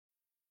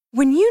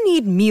When you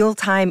need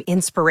mealtime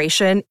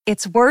inspiration,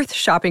 it's worth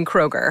shopping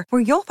Kroger,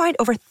 where you'll find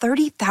over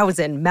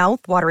 30,000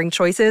 mouth-watering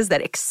choices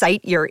that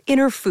excite your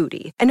inner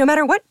foodie. And no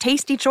matter what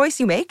tasty choice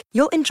you make,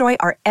 you'll enjoy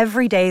our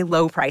everyday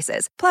low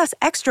prices, plus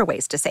extra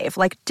ways to save,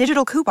 like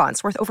digital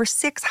coupons worth over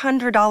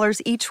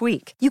 $600 each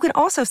week. You can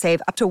also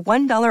save up to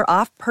 $1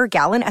 off per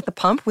gallon at the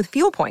pump with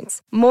fuel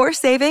points. More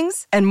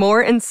savings and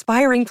more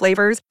inspiring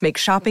flavors make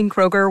shopping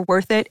Kroger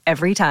worth it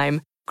every time.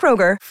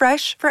 Kroger,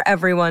 fresh for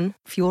everyone.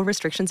 Fuel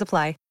restrictions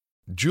apply.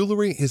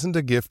 Jewelry isn't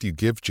a gift you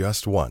give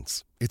just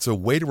once. It's a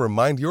way to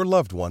remind your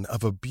loved one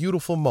of a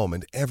beautiful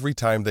moment every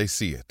time they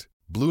see it.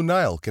 Blue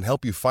Nile can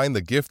help you find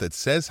the gift that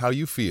says how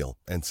you feel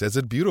and says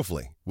it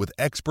beautifully, with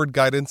expert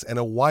guidance and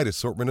a wide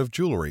assortment of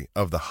jewelry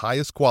of the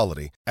highest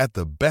quality at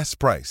the best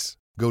price.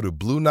 Go to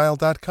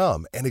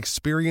BlueNile.com and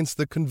experience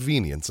the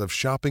convenience of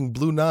shopping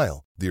Blue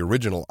Nile, the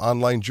original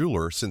online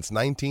jeweler since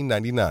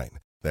 1999.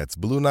 That's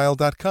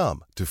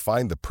BlueNile.com to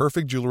find the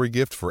perfect jewelry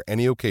gift for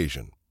any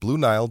occasion.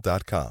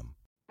 BlueNile.com.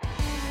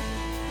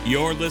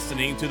 You're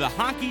listening to the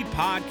Hockey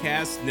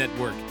Podcast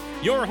Network,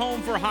 your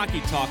home for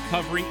hockey talk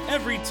covering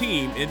every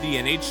team in the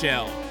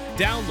NHL.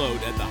 Download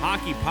at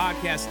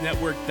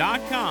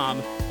thehockeypodcastnetwork.com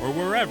or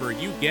wherever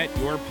you get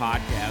your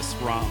podcasts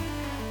from.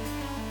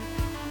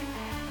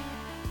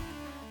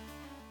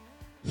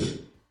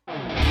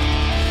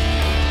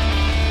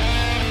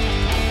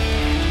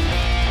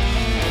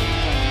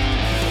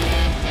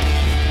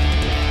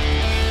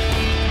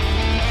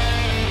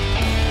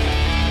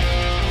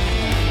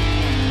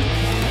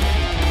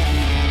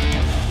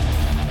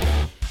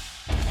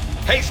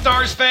 Hey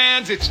Stars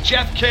fans, it's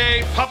Jeff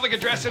K, public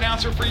address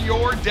announcer for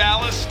your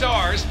Dallas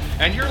Stars,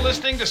 and you're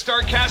listening to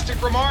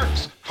Starcastic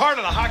Remarks, part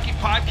of the Hockey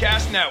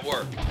Podcast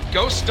Network.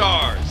 Go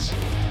Stars!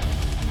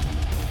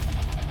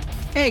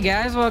 Hey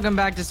guys, welcome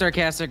back to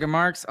Starcastic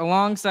Remarks.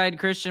 Alongside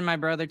Christian, my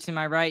brother to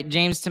my right,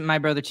 James, my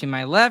brother to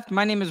my left.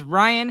 My name is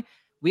Ryan.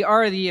 We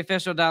are the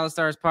official Dallas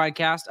Stars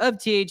podcast of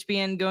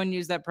THPN. Go and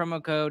use that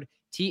promo code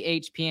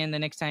THPN the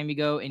next time you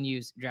go and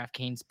use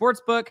DraftKings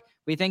Sportsbook.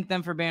 We thank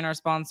them for being our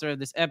sponsor of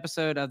this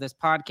episode of this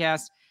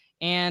podcast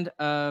and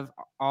of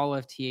all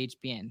of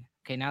THPN.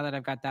 Okay, now that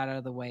I've got that out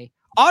of the way,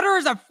 Otter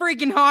is a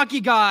freaking hockey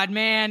god,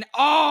 man.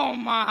 Oh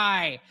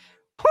my.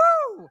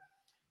 Woo!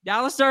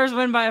 Dallas Stars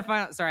win by a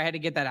final. Sorry, I had to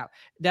get that out.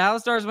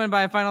 Dallas Stars win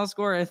by a final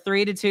score of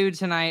 3-2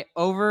 tonight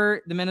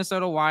over the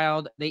Minnesota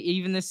Wild. They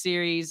even the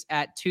series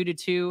at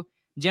 2-2.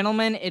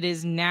 Gentlemen, it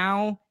is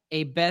now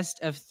a best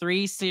of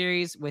 3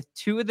 series with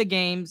 2 of the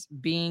games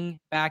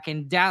being back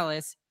in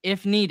Dallas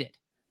if needed.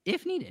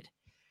 If needed.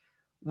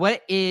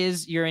 What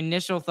is your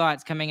initial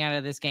thoughts coming out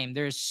of this game?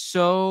 There's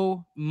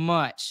so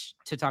much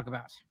to talk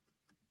about.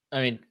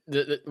 I mean,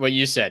 what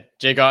you said,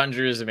 Jake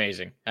Ottinger is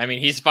amazing. I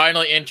mean, he's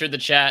finally entered the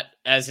chat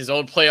as his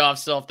old playoff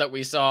self that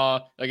we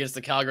saw against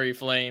the Calgary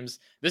Flames.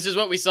 This is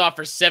what we saw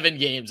for 7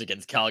 games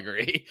against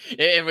Calgary.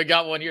 And we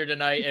got one here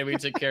tonight, and we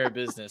took care of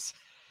business.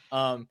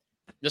 The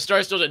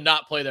Stars still did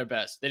not play their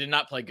best. They did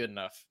not play good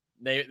enough.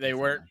 They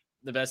weren't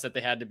the best that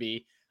they had to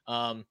be.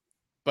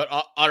 But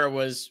Otter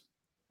was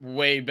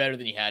way better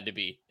than he had to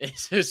be.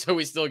 So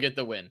we still get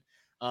the win.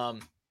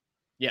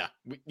 Yeah,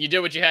 you did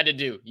what you had to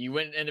do. You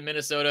went into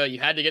Minnesota. You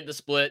had to get the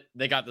split.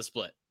 They got the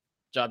split.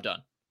 Job done.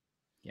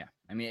 Yeah,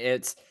 I mean,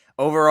 it's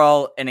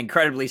overall an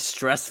incredibly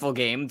stressful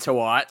game to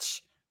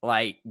watch.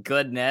 Like,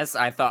 goodness,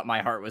 I thought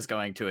my heart was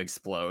going to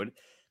explode.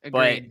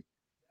 Agreed.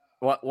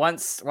 But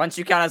once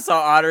you kind of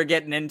saw Otter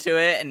getting into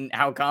it and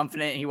how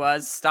confident he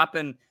was,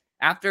 stopping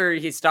after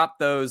he stopped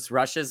those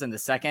rushes in the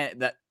second,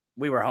 that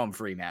we were home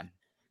free, man.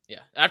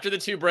 Yeah, after the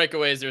 2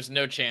 breakaways, there's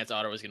no chance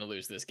Otter was going to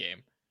lose this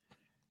game.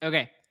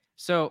 Okay,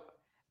 so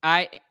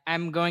I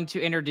am going to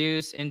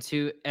introduce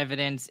into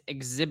evidence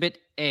Exhibit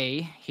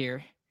A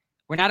here.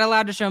 We're not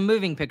allowed to show a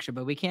moving picture,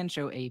 but we can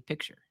show a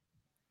picture.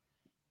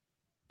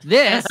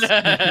 This is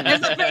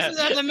the faces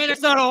of the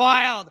Minnesota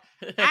Wild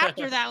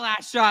after that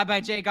last shot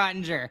by Jake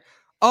Ottinger.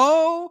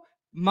 Oh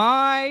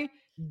my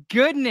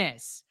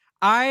goodness.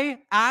 I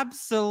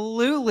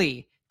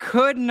absolutely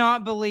could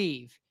not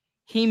believe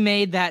he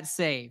made that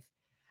save.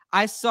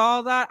 I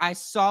saw that. I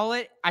saw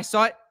it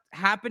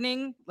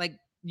happening. Like,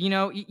 you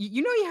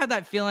have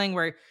that feeling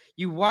where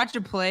you watch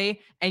a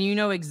play and you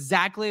know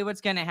exactly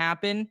what's going to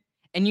happen.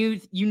 And you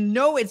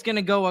know it's going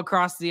to go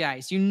across the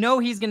ice. You know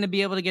he's going to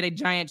be able to get a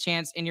giant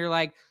chance, and you're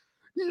like,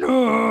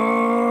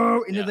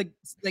 no! And you're like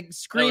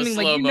screaming,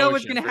 like, you know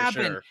what's going to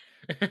happen.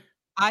 Sure.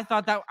 I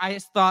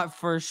thought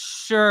for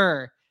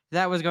sure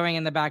that was going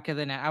in the back of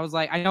the net. I was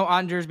like, I know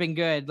Ottinger's been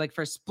good, like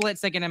for a split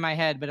second in my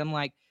head, but I'm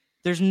like,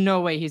 there's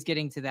no way he's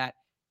getting to that.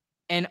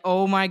 And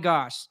oh my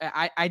gosh,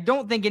 I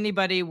don't think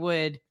anybody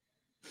would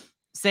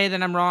say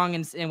that I'm wrong.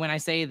 And when I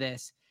say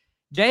this,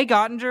 Jake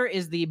Ottinger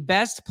is the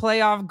best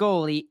playoff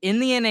goalie in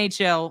the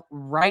NHL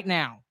right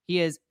now. He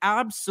is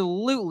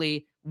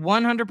absolutely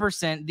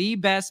 100% the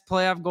best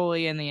playoff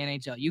goalie in the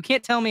NHL. You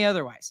can't tell me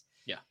otherwise.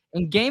 Yeah.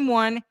 In game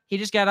 1, he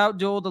just got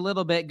outdueled a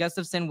little bit.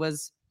 Gustafsson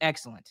was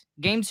excellent.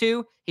 Game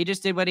 2, he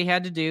just did what he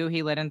had to do.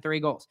 He let in 3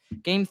 goals.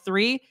 Game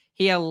 3,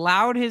 he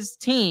allowed his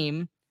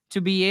team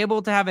to be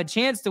able to have a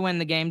chance to win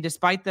the game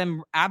despite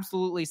them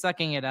absolutely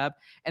sucking it up.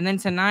 And then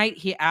tonight,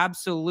 he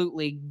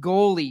absolutely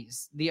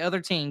goalies the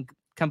other team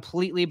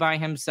completely by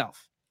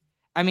himself.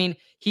 I mean,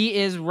 he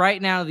is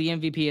right now the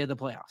MVP of the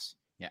playoffs.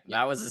 Yeah,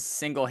 that was a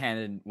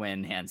single-handed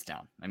win, hands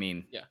down. I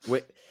mean, Yeah.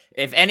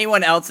 If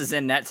anyone else is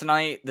in net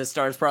tonight, the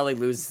Stars probably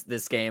lose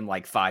this game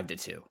like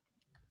 5-2.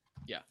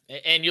 Yeah,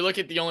 and you look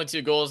at the only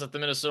 2 goals that the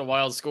Minnesota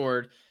Wild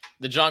scored.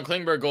 The John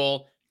Klingberg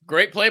goal,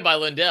 great play by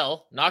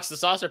Lindell, knocks the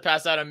saucer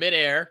pass out of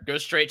midair,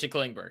 goes straight to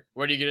Klingberg.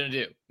 What are you going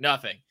to do?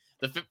 Nothing.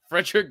 The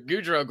Frederick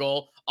Gaudreau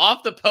goal,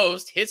 off the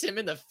post, hits him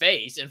in the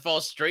face and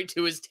falls straight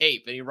to his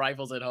tape, and he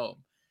rifles it home.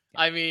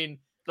 I mean,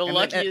 the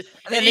luckiest.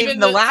 And even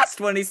the last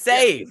one he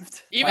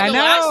saved. Even the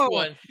last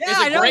one is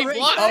a great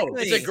block.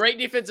 Exactly. It's a great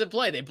defensive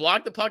play. They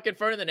block the puck in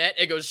front of the net.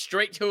 It goes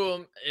straight to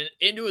him and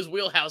into his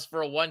wheelhouse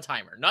for a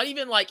one-timer. Not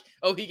even like,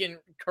 oh, he can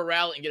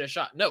corral it and get a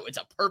shot. No, it's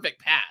a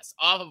perfect pass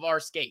off of our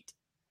skate.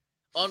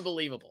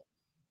 Unbelievable.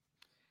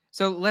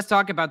 So let's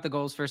talk about the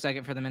goals for a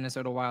second for the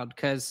Minnesota Wild,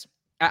 because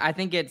I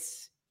think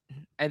it's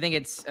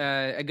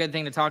a good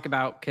thing to talk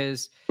about,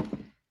 because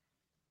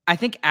I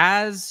think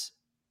as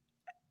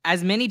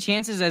many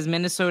chances as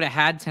Minnesota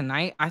had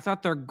tonight, I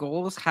thought their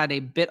goals had a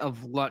bit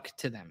of luck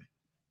to them.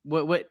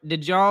 What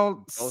did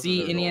y'all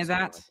see any of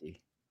that?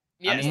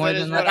 Yes, more that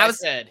is than what that. I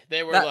said.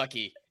 They were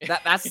lucky.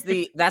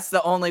 That's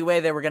the only way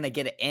they were gonna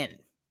get it in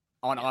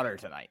on Otter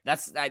tonight.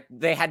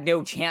 They had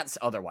no chance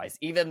otherwise.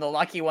 Even the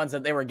lucky ones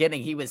that they were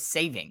getting, he was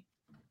saving.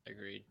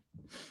 Agreed.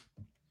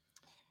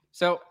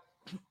 So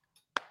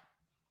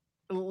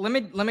let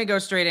me go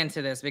straight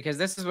into this, because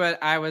this is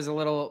what I was a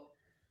little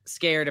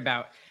scared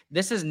about.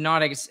 This is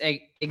not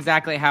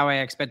exactly how I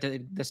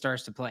expected the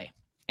Stars to play.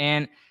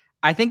 And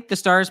I think the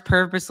Stars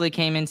purposely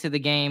came into the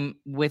game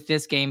with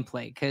this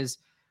gameplay, because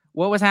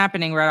what was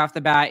happening right off the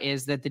bat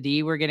is that the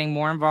D were getting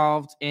more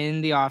involved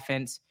in the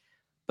offense,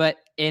 but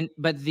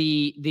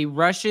the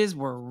rushes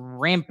were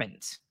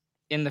rampant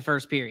in the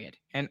first period.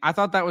 And I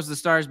thought that was the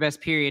Stars' best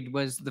period,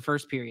 was the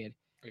first period.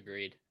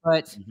 Agreed.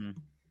 But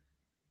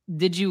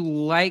did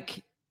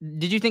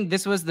you think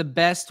this was the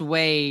best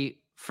way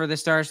for the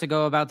Stars to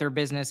go about their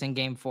business in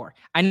Game 4?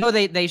 I know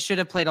they should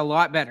have played a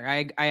lot better.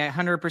 I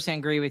 100%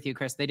 agree with you,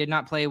 Chris. They did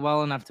not play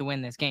well enough to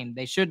win this game.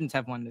 They shouldn't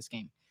have won this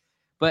game.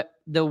 But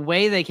the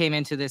way they came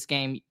into this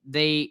game,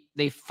 they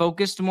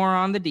focused more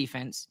on the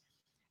defense,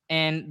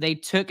 and they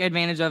took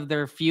advantage of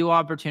their few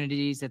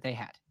opportunities that they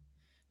had.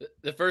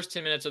 The first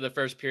 10 minutes of the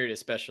first period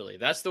especially.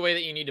 That's the way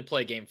that you need to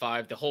play Game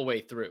 5 the whole way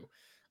through.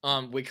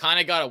 We kind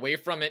of got away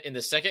from it in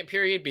the second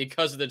period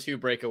because of the 2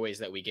 breakaways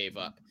that we gave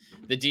up.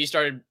 The D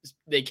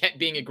they kept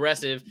being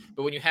aggressive,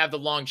 but when you have the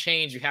long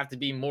change, you have to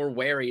be more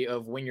wary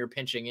of when you're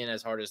pinching in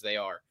as hard as they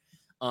are.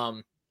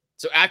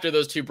 So after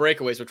those 2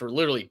 breakaways, which were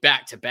literally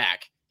back to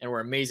back and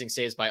were amazing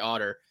saves by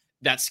Otter,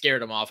 that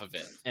scared him off of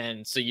it.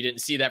 And so you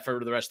didn't see that for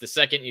the rest of the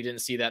second. You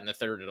didn't see that in the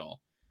third at all.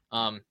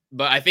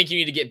 But I think you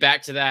need to get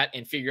back to that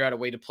and figure out a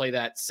way to play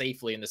that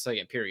safely in the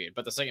second period.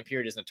 But the second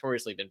period has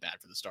notoriously been bad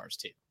for the Stars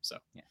too. So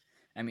yeah.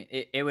 I mean,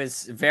 it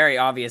was very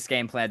obvious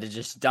game plan to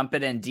just dump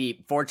it in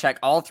deep, forecheck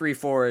all 3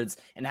 forwards,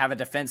 and have a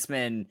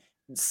defenseman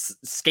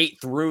skate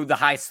through the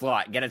high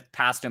slot, get it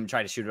past him,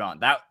 try to shoot it on.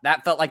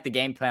 That felt like the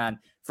game plan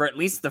for at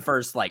least the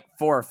first 4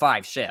 or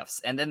 5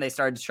 shifts, and then they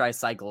started to try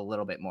cycle a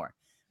little bit more.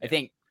 I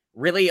think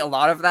really a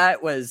lot of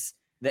that was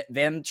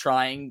them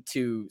trying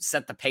to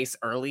set the pace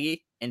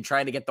early and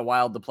try to get the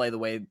Wild to play the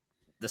way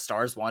the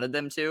Stars wanted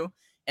them to.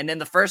 And then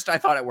the first, I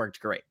thought it worked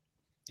great.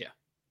 Yeah,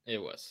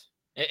 it was.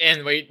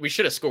 And we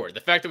should have scored.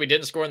 The fact that we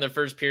didn't score in the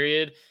first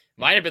period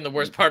might have been the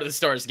worst part of the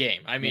Stars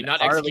game. I mean,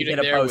 not executing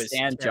there was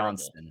and terrible.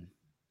 Johnston.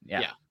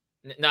 Yeah.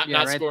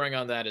 Not scoring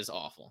on that is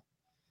awful.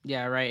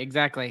 Yeah, right.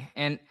 Exactly.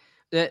 And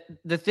the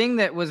thing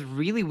that was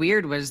really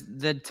weird was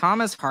the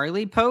Thomas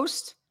Harley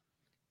post.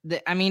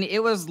 I mean,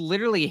 it was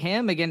literally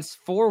him against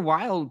 4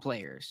 Wild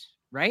players,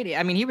 right?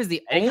 I mean, he was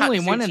the only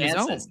one in the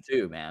zone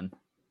too, man.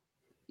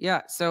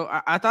 Yeah. So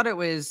I thought it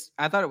was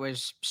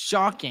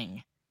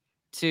shocking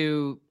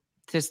to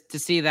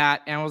see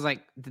that, and I was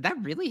like, did that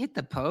really hit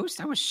the post?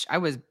 I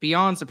was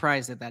beyond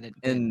surprised that it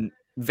did. And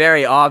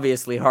very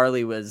obviously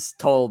Harley was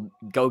told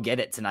go get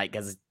it tonight,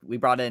 because we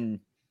brought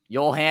in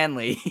Joel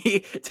Hanley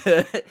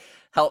to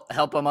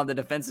help him on the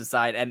defensive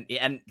side,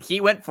 and he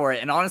went for it,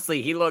 and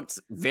honestly he looked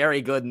very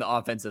good in the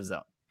offensive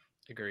zone.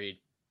 Agreed.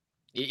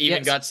 He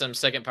even got some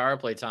second power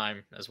play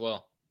time as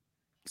well.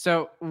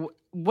 So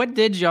what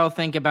did y'all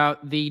think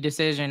about the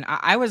decision?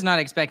 I was not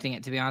expecting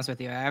it, to be honest with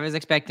you. I was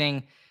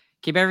expecting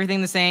keep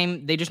everything the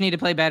same. They just need to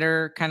play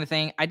better kind of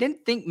thing. I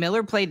didn't think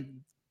Miller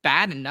played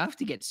bad enough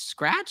to get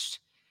scratched.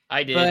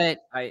 I did.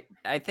 But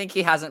I think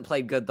he hasn't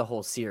played good the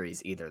whole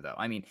series either, though.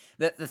 I mean,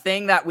 the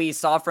thing that we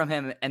saw from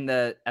him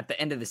at the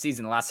end of the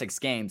season, the last 6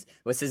 games,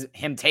 was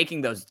him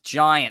taking those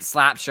giant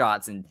slap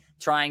shots and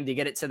trying to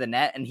get it to the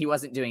net, and he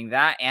wasn't doing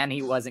that, and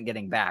he wasn't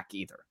getting back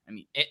either. I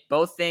mean,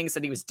 both things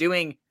that he was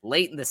doing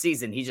late in the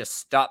season, he just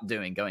stopped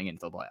doing going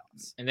into the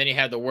playoffs. And then he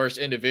had the worst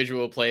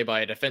individual play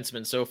by a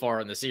defenseman so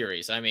far in the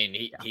series. I mean,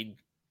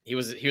 he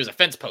was a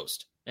fence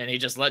post, and he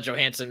just let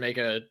Johansson make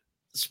a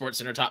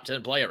SportsCenter top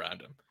 10 play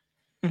around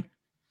him.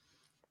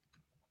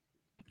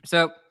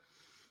 So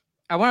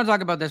I want to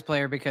talk about this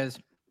player because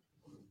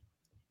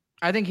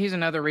I think he's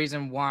another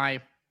reason why,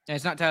 and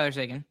it's not Tyler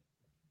Seguin,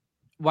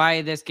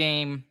 why this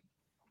game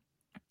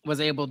was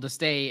able to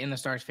stay in the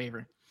Stars'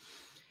 favor.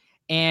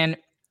 And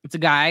it's a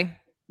guy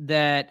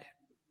that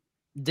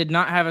did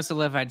not have a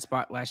solidified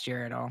spot last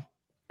year at all,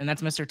 and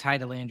that's Mr. Ty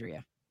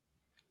Dellandrea.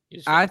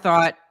 I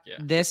thought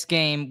this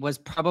game was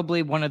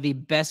probably one of the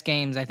best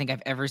games I think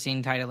I've ever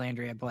seen Ty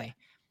Dellandrea play.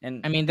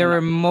 And I mean, there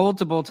were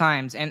multiple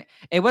times, and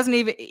it wasn't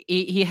even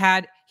he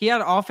had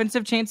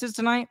offensive chances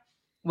tonight,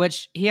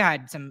 which he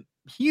had some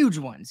huge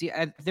ones.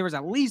 There was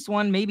at least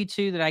one, maybe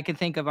two that I could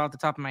think of off the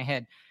top of my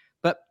head.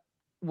 But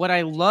what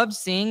I loved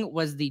seeing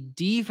was the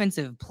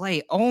defensive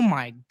play. Oh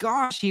my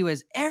gosh, he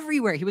was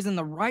everywhere. He was in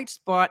the right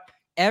spot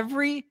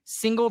every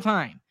single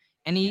time,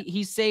 and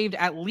he saved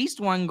at least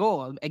one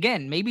goal.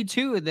 Again, maybe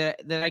two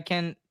that I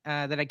can't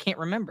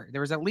remember.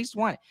 There was at least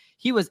one.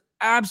 He was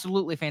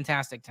absolutely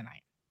fantastic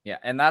tonight. Yeah,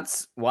 and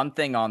that's one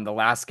thing on the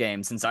last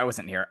game. Since I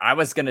wasn't here, I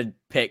was gonna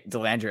pick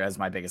Dellandrea as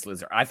my biggest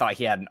loser. I thought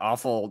he had an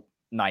awful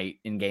night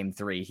in Game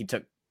 3. He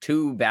took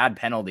 2 bad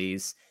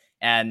penalties,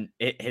 and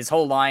his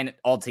whole line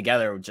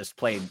altogether just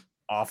played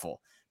awful.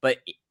 But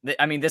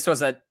I mean, this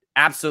was an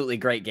absolutely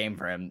great game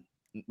for him,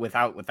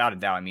 without a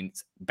doubt. I mean,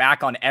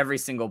 back on every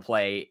single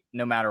play,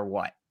 no matter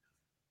what.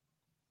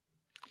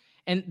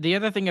 And the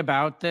other thing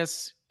about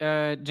this,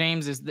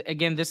 James, is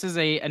again, this is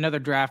another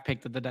draft pick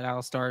that the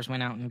Dallas Stars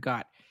went out and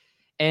got.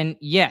 And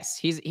yes,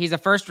 he's a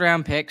first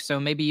round pick, so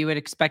maybe you would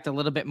expect a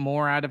little bit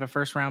more out of a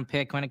first round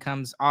pick when it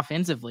comes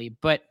offensively.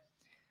 But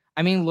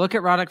I mean, look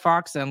at Radek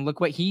Faksa and look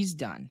what he's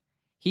done.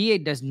 He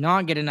does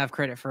not get enough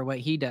credit for what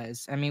he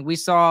does. I mean, we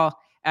saw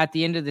at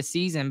the end of the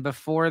season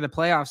before the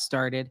playoffs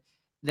started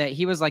that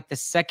he was like the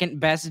second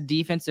best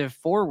defensive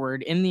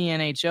forward in the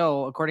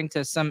NHL, according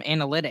to some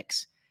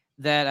analytics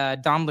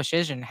that Dom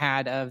Luszczyszyn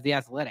had of The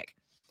Athletic.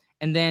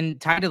 And then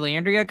Ty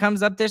Dellandrea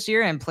comes up this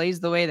year and plays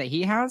the way that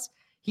he has.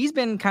 He's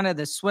been kind of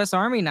the Swiss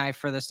Army knife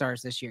for the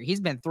Stars this year. He's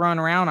been thrown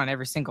around on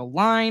every single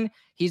line.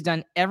 He's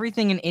done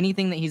everything and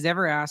anything that he's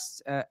ever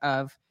asked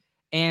of.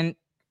 And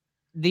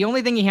the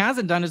only thing he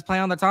hasn't done is play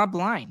on the top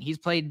line. He's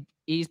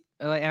and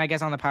I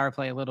guess on the power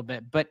play a little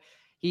bit, but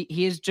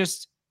he is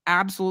just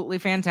absolutely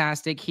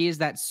fantastic. He is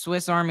that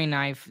Swiss Army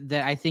knife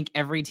that I think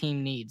every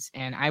team needs.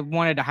 And I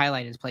wanted to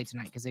highlight his play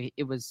tonight because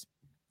it was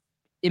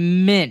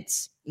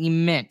immense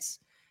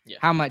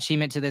how much he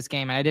meant to this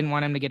game. And I didn't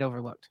want him to get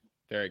overlooked.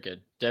 Very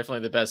good.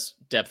 Definitely the best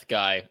depth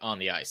guy on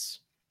the ice.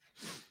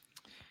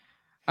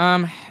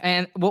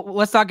 And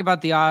let's talk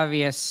about the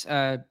obvious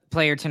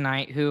player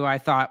tonight, who I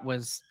thought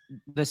was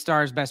the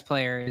Stars' best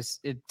player, is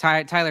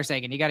Tyler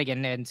Seguin. You got to get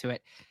into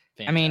it.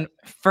 Fantastic. I mean,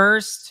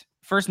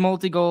 first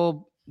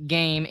multi-goal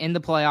game in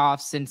the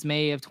playoffs since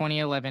May of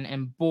 2011,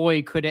 and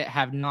boy, could it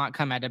have not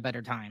come at a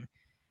better time.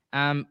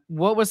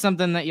 What was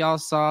something that y'all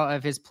saw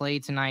of his play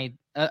tonight,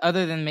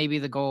 other than maybe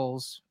the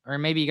goals, or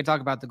maybe you could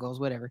talk about the goals,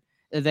 whatever,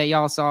 that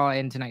y'all saw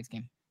in tonight's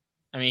game?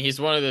 I mean,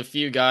 he's one of the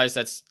few guys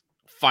that's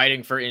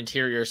fighting for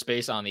interior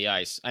space on the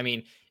ice. I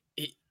mean,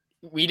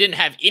 we didn't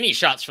have any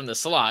shots from the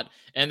slot,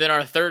 and then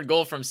our third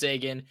goal from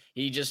Seguin,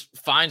 he just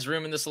finds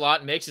room in the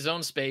slot, makes his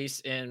own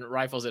space, and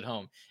rifles it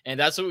home. And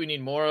that's what we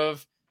need more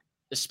of,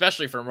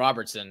 especially from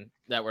Robertson,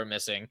 that we're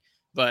missing.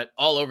 But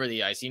all over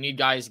the ice, you need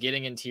guys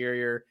getting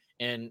interior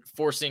and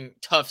forcing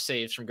tough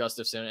saves from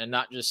Gustafsson and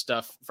not just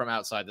stuff from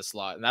outside the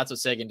slot. And that's what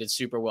Seguin did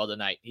super well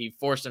tonight. He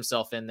forced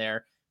himself in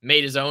there,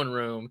 made his own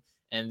room,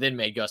 and then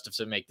made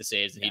Gustafsson make the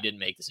saves, and he didn't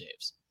make the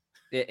saves.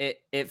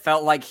 It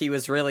felt like he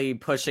was really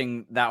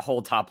pushing that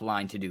whole top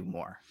line to do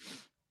more.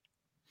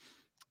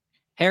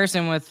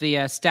 Harrison with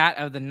the stat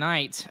of the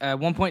night,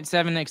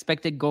 1.7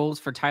 expected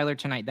goals for Tyler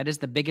tonight. That is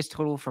the biggest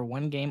total for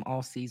one game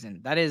all season.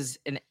 That is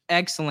an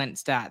excellent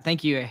stat.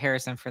 Thank you,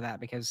 Harrison, for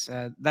that, because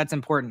that's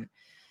important.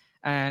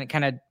 And it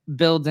kind of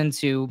builds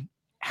into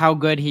how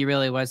good he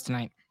really was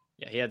tonight.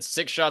 Yeah, he had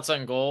 6 shots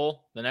on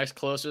goal. The next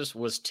closest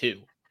was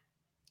 2.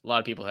 A lot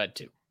of people had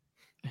 2,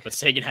 but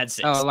Seguin had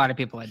 6. Oh, a lot of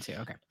people had 2.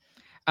 Okay.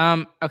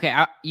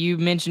 Okay. You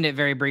mentioned it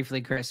very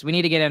briefly, Chris. We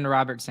need to get into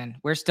Robertson.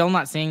 We're still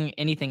not seeing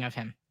anything of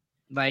him,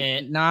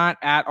 not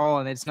at all.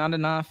 And it's not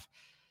enough.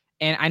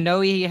 And I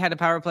know he had a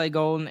power play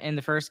goal in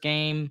the first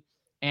game.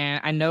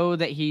 And I know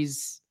that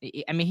he's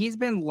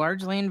been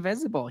largely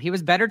invisible. He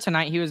was better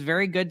tonight. He was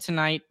very good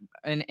tonight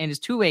in his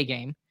two-way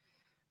game.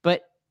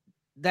 But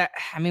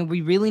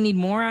we really need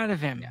more out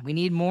of him. Yeah. We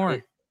need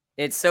more.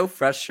 It's so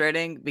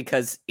frustrating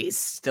because he's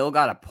still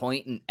got a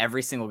point in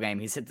every single game.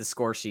 He's hit the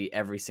score sheet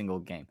every single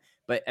game.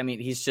 But I mean,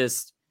 he's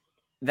just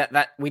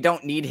that we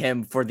don't need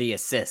him for the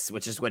assists,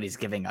 which is what he's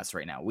giving us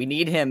right now. We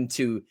need him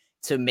to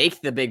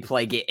make the big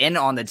play, get in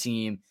on the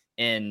team,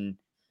 and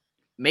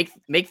make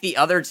the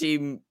other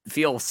team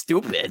feel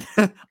stupid,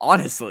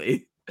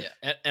 honestly.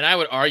 Yeah, and I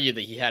would argue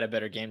that he had a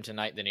better game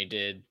tonight than he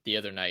did the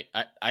other night.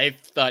 I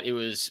thought it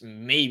was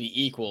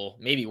maybe equal,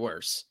 maybe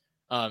worse.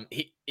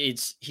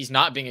 He's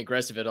not being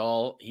aggressive at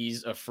all.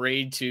 He's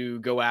afraid to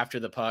go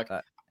after the puck.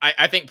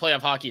 I think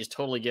playoff hockey is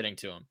totally getting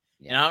to him.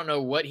 And I don't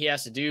know what he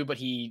has to do, but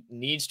he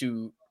needs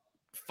to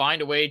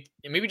find a way.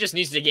 Maybe just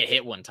needs to get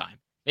hit one time.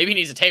 Maybe he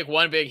needs to take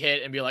one big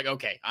hit and be like,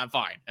 okay, I'm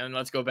fine. And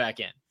let's go back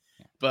in.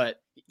 Yeah.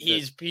 But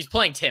he's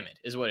playing timid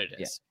is what it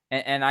is.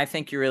 Yeah. And I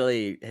think you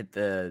really hit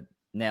the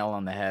nail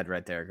on the head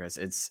right there, Chris.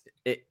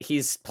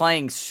 He's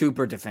playing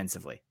super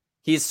defensively.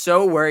 He's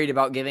so worried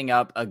about giving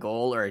up a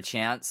goal or a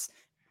chance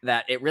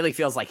that it really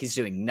feels like he's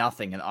doing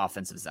nothing in the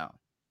offensive zone.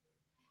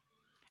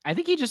 I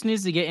think he just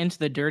needs to get into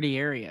the dirty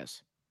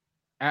areas.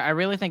 I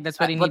really think that's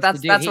what he needs to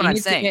do. That's what I'm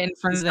saying. saying. To get in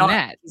front of the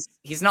net.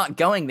 He's not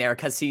going there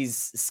because he's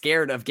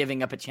scared of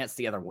giving up a chance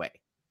the other way.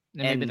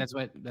 And maybe that's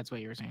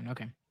what you were saying.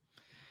 Okay,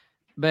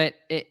 but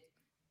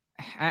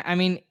I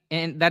mean,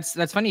 and that's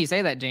funny you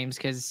say that, James,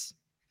 because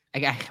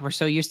we're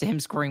so used to him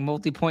scoring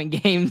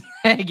multi-point games,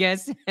 I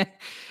guess,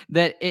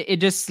 that it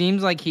just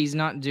seems like he's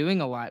not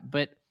doing a lot.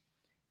 But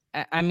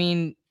I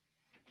mean,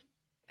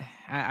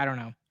 I don't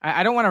know.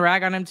 I don't want to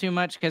rag on him too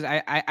much because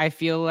I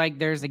feel like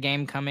there's a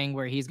game coming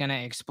where he's gonna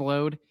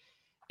explode,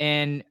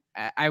 and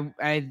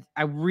I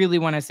really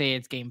want to say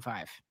it's Game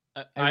 5.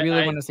 I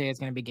really want to say it's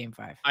gonna be Game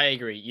 5. I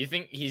agree. You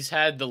think he's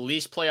had the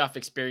least playoff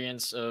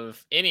experience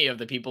of any of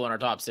the people in our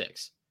top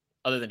 6,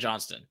 other than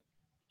Johnston,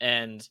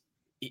 and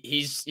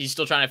he's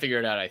still trying to figure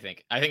it out. I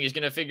think he's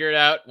gonna figure it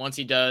out. Once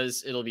he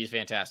does, it'll be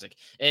fantastic.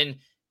 And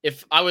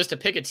if I was to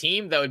pick a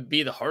team that would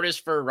be the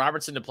hardest for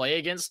Robertson to play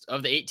against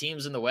of the 8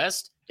 teams in the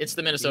West, it's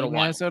the Minnesota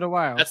Wild.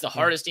 That's the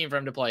hardest team for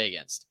him to play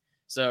against.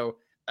 So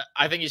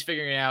I think he's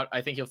figuring it out.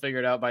 I think he'll figure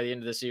it out by the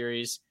end of the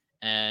series,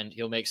 and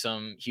he'll make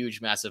some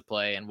huge, massive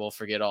play, and we'll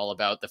forget all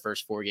about the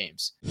first 4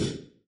 games.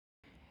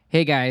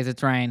 Hey guys,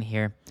 it's Ryan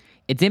here.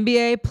 It's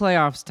NBA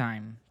playoffs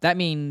time. That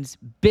means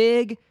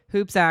big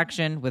hoops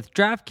action with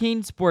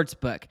DraftKings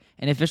Sportsbook,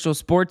 an official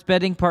sports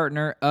betting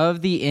partner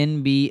of the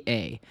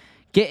NBA.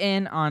 Get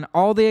in on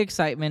all the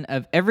excitement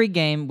of every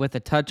game with a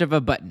touch of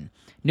a button.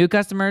 New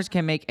customers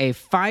can make a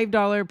 $5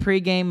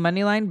 pregame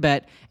moneyline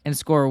bet and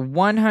score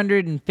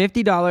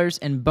 $150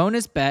 in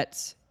bonus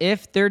bets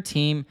if their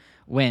team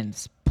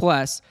wins.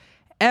 Plus,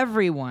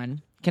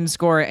 everyone can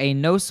score a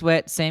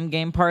no-sweat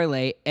same-game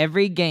parlay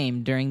every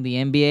game during the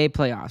NBA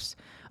playoffs.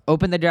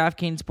 Open the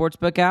DraftKings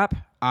Sportsbook app,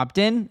 opt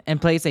in,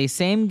 and place a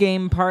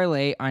same-game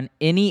parlay on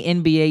any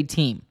NBA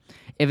team.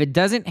 If it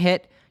doesn't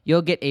hit,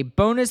 you'll get a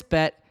bonus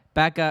bet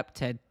back up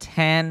to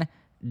 $10.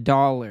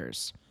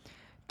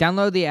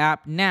 Download the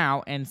app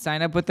now and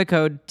sign up with the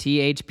code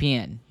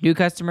THPN. New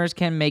customers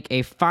can make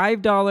a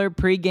 $5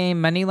 pregame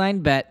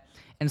moneyline bet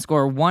and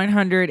score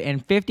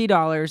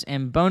 $150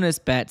 in bonus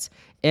bets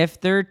if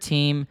their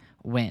team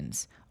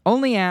wins.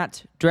 Only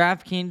at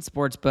DraftKings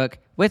Sportsbook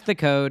with the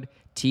code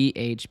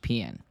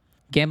THPN.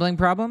 Gambling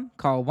problem?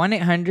 Call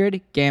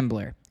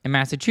 1-800-GAMBLER. In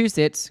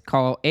Massachusetts,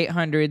 call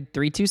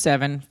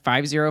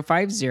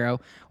 800-327-5050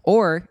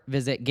 or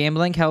visit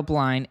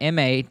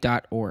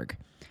gamblinghelplinema.org.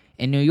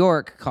 In New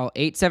York, call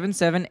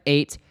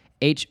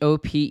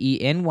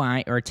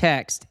 877-8-HOPENY or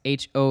text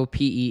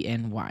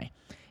HOPENY.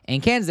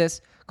 In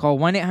Kansas, call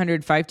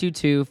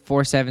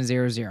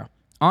 1-800-522-4700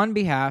 on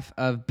behalf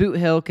of Boot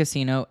Hill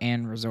Casino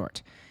and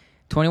Resort.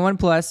 21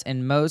 plus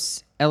in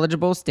most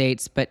eligible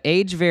states, but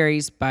age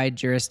varies by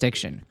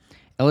jurisdiction.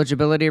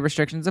 Eligibility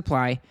restrictions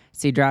apply.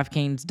 See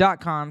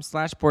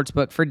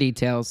DraftKings.com/sportsbook for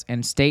details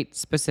and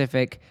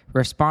state-specific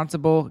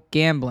responsible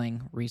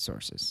gambling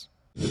resources.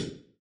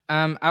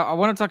 I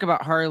want to talk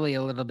about Harley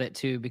a little bit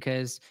too,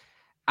 because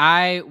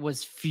I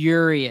was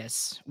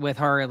furious with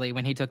Harley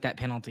when he took that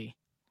penalty.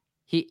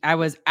 I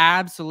was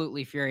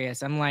absolutely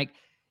furious. I'm like,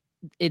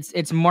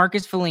 it's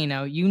Marcus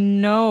Foligno. You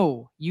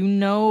know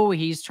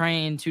he's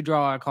trying to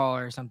draw a call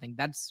or something.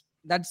 That's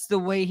the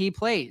way he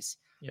plays.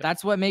 Yep.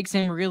 That's what makes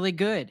him really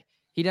good.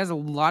 He does a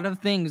lot of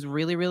things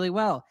really, really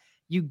well.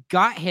 You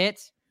got hit.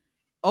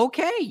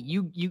 Okay.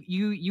 You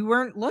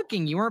weren't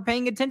looking. You weren't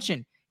paying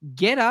attention.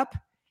 Get up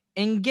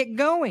and get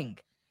going.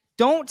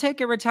 Don't take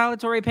a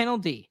retaliatory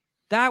penalty.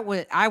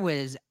 I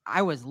was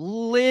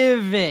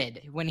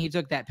livid when he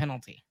took that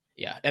penalty.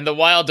 Yeah. And the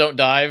Wild don't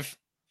dive.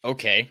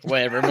 Okay,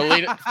 whatever.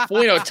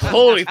 Foligno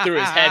totally threw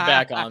his head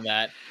back on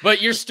that. But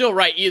you're still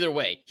right either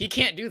way. He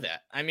can't do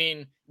that. I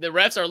mean, the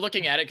refs are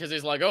looking at it because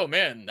he's like, oh,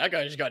 man, that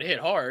guy just got hit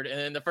hard. And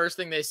then the first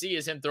thing they see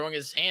is him throwing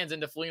his hands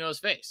into Foligno's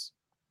face.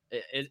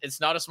 It's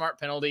not a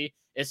smart penalty.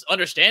 It's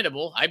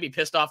understandable. I'd be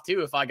pissed off,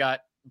 too, if I got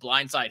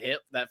blindside hit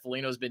that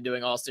Foligno's been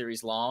doing all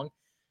series long.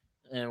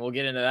 And we'll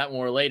get into that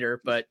more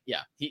later. But,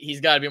 yeah, he's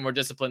got to be more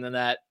disciplined than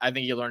that. I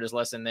think he learned his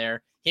lesson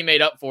there. He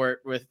made up for it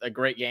with a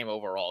great game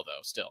overall,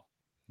 though, still.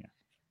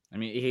 I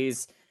mean,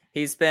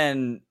 he's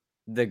been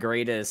the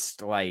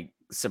greatest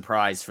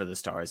surprise for the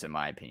Stars, in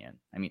my opinion.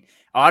 I mean,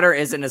 Otter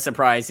isn't a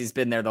surprise. He's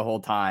been there the whole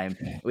time.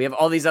 We have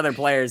all these other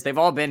players. They've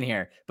all been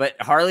here. But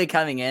Harley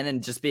coming in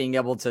and just being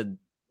able to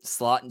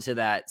slot into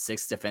that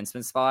 6th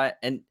defenseman spot.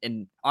 And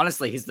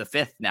honestly, he's the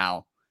 5th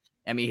now.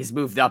 I mean, he's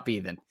moved up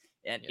even.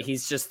 And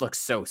he's just looks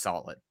so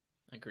solid.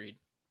 Agreed.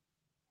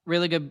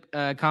 Really good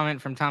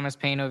comment from Thomas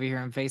Payne over here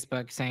on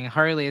Facebook saying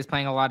Harley is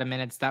playing a lot of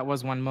minutes. That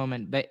was one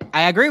moment. But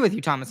I agree with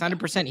you, Thomas,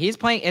 100%. He's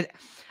playing it.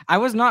 I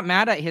was not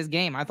mad at his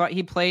game. I thought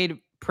he played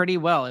pretty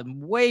well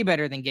and way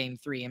better than game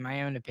 3, in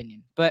my own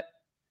opinion. But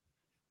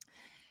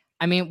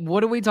I mean, what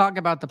do we talk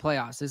about the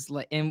playoffs? Is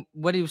like, and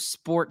what do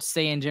sports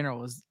say in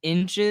general? Is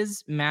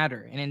inches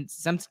matter, and in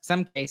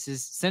some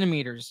cases,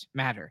 centimeters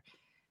matter.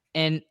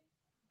 And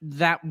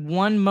that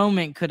one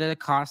moment could have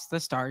cost the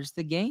Stars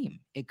the game.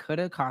 It could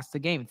have cost the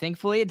game.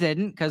 Thankfully, it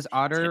didn't, because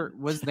Otter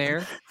was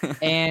there,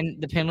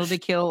 and the penalty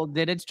kill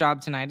did its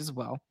job tonight as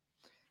well.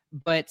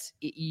 But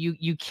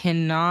you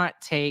cannot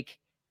take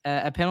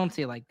a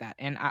penalty like that.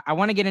 And I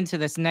want to get into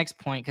this next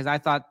point because I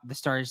thought the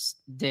Stars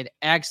did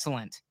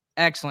excellent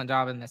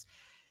job in this.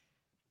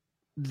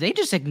 They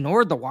just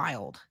ignored the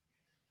Wild.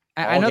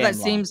 I know that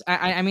seems.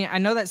 I mean, I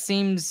know that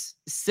seems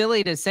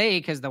silly to say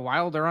because the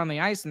Wild are on the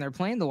ice and they're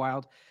playing the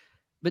Wild,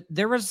 but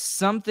there was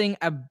something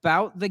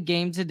about the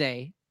game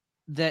today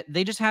that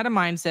they just had a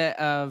mindset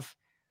of,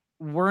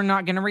 we're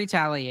not going to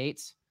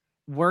retaliate.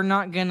 We're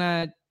not going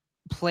to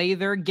play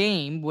their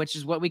game, which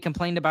is what we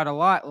complained about a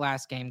lot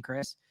last game,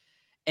 Chris.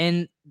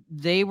 And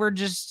they were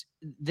just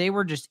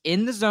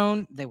in the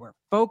zone. They were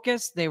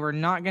focused. They were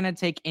not going to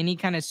take any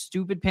kind of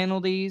stupid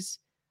penalties,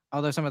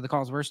 although some of the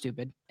calls were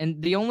stupid.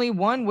 And the only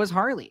one was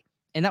Harley.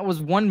 And that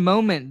was one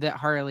moment that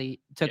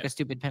Harley took a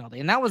stupid penalty.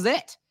 And that was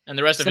it. And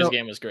the rest of his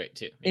game was great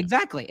too. Yeah.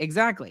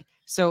 Exactly.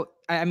 So,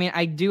 I mean,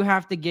 I do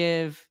have to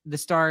give the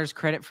Stars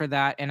credit for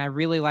that. And I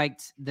really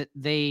liked that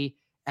they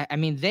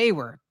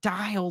were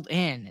dialed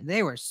in.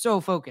 They were so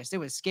focused. It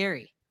was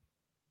scary.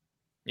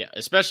 Yeah,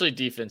 especially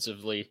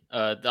defensively.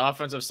 The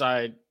offensive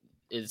side,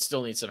 it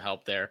still needs some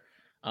help there.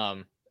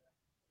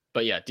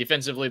 But yeah,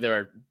 defensively, they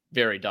were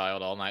very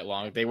dialed all night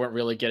long. They weren't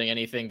really getting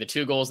anything. The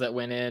 2 goals that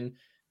went in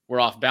were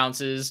off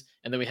bounces,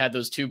 and then we had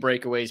those 2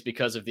 breakaways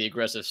because of the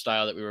aggressive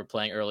style that we were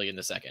playing early in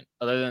the second.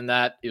 Other than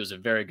that, it was a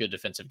very good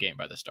defensive game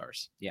by the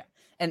Stars. Yeah,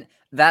 and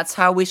that's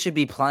how we should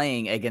be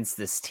playing against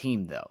this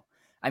team, though.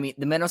 I mean,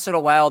 the Minnesota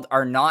Wild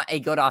are not a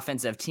good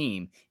offensive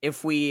team.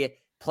 If we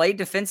play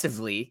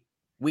defensively,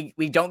 we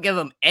don't give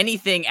them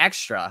anything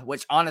extra,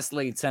 which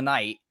honestly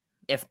tonight,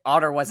 if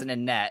Otter wasn't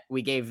in net,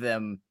 we gave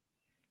them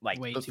like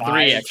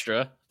 3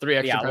 extra.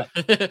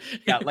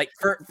 Yeah, like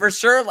for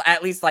sure,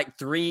 at least like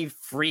 3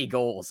 free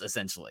goals,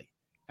 essentially.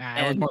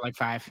 It was more like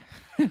 5.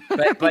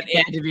 But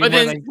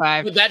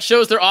that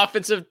shows their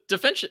offensive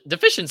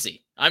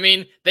deficiency. I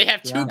mean, they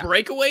have 2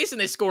 breakaways and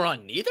they score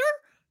on neither?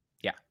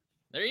 Yeah.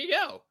 There you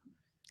go.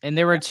 And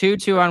there were 2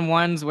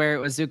 2-on-1s where it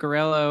was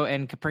Zuccarello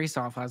and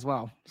Kaprizov as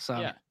well. So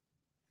yeah.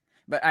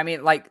 But I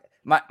mean, like,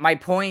 my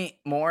point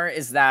more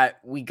is that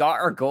we got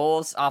our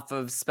goals off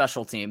of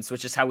special teams,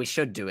 which is how we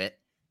should do it,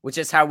 which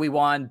is how we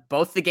won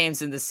both the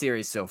games in this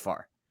series so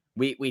far.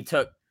 We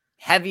took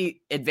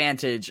heavy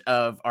advantage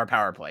of our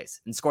power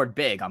plays and scored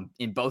big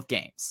in both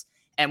games.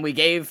 And we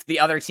gave the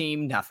other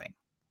team nothing.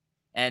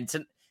 And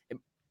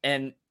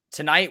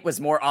tonight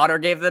was more Otter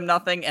gave them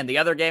nothing, and the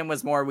other game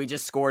was more we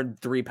just scored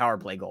 3 power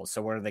play goals.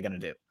 So what are they going to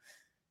do?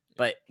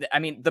 But, I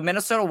mean, the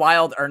Minnesota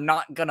Wild are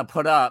not going to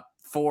put up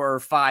 4 or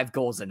 5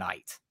 goals a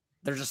night.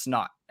 They're just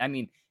not. I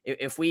mean,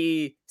 if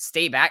we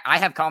stay back, I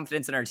have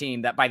confidence in our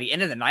team that by the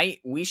end of the night,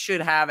 we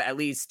should have at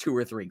least 2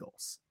 or 3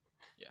 goals.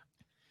 Yeah.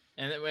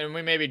 And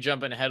we may be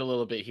jumping ahead a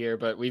little bit here,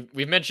 but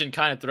we've mentioned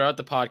kind of throughout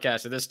the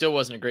podcast that this still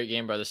wasn't a great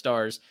game by the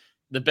Stars.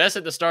 The best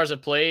that the Stars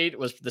have played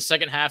was the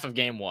second half of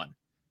game 1.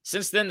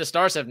 Since then, the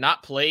Stars have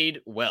not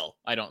played well,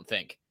 I don't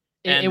think.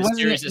 And the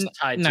series is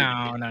tied to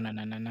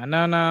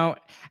No.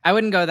 I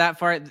wouldn't go that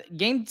far.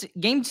 Game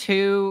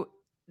 2,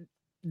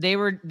 they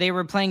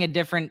were playing a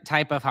different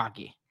type of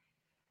hockey.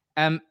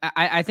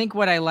 I think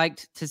what I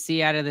liked to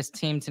see out of this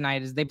team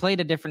tonight is they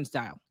played a different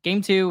style.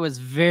 Game 2 was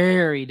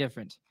very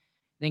different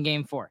than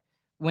game 4.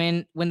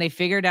 When they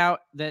figured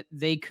out that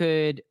they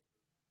could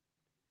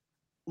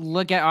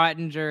look at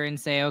Ottinger and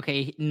say,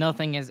 okay,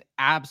 nothing is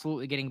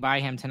absolutely getting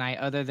by him tonight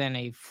other than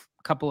a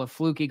couple of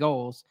fluky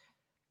goals.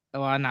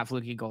 Well, not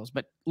fluky goals,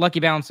 but lucky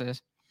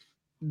bounces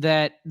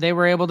that they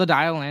were able to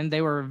dial in.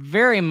 They were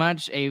very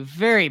much a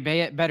very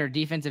better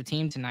defensive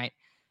team tonight.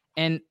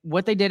 And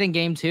what they did in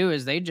game 2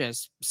 is they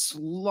just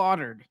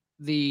slaughtered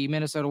the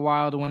Minnesota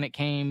Wild when it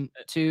came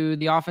to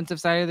the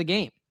offensive side of the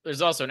game.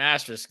 There's also an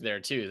asterisk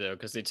there too, though,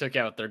 because they took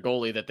out their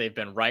goalie that they've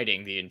been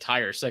riding the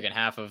entire second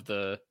half of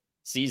the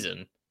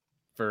season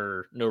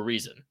for no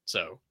reason.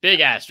 So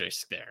big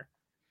asterisk there.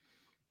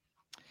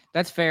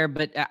 That's fair,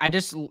 but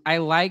I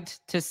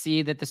liked to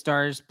see that the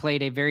Stars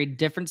played a very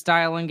different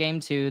style in game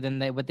 2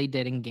 than what they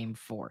did in game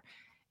 4.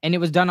 And it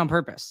was done on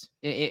purpose.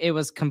 It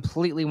was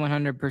completely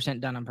 100%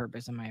 done on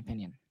purpose, in my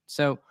opinion.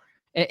 So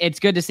it's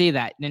good to see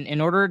that.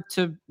 In order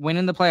to win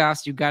in the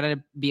playoffs, you've got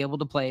to be able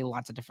to play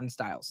lots of different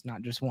styles,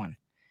 not just one.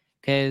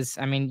 Because,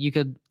 I mean, you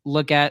could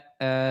look at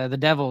the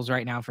Devils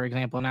right now, for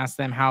example, and ask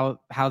them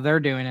how they're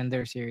doing in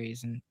their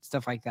series and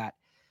stuff like that.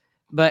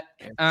 But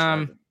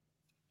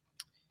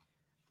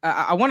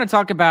I want to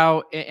talk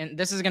about, and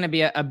this is going to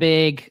be a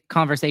big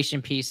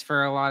conversation piece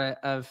for a lot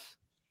of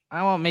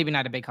well, maybe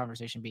not a big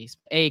conversation piece,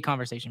 a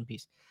conversation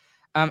piece.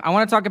 I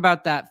want to talk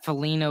about that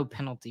Foligno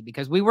penalty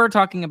because we were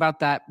talking about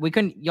that.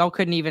 Y'all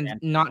couldn't even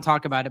not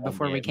talk about it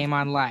before we came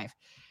on live.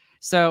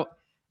 So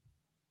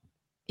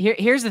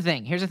Here's the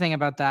thing. Here's the thing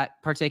about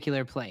that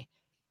particular play.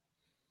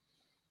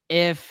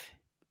 If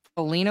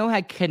Foligno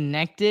had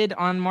connected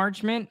on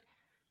Marchment,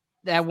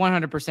 that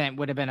 100%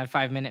 would have been a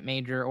 5-minute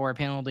major or a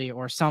penalty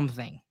or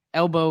something,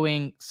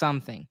 elbowing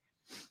something.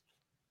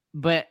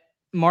 But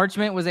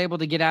Marchment was able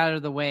to get out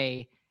of the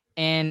way,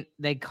 and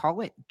they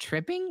call it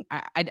tripping.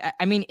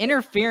 I mean,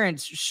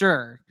 interference,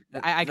 sure.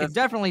 I could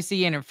definitely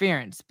see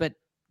interference, but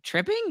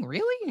tripping,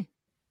 really?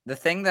 The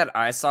thing that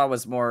I saw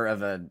was more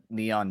of a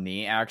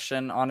knee-on-knee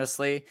action,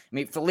 honestly. I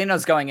mean,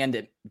 Foligno's going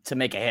in to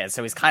make a hit,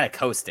 so he's kind of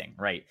coasting,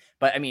 right?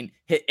 But, I mean,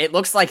 it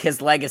looks like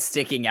his leg is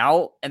sticking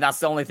out, and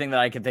that's the only thing that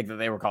I can think that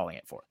they were calling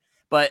it for.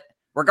 But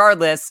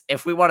regardless,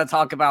 if we want to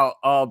talk about,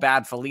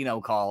 bad Foligno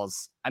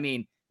calls, I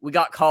mean, we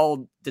got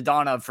called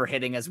Dodonov for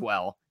hitting as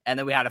well, and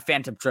then we had a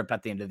phantom trip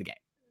at the end of the game.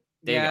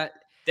 There you go.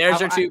 There's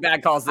your two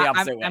bad calls the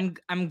opposite way.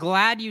 I'm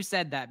glad you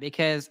said that,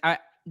 because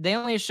they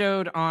only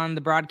showed on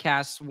the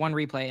broadcast one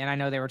replay, and I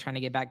know they were trying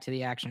to get back to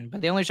the action,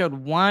 but they only showed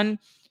one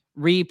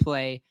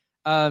replay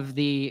of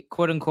the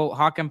quote-unquote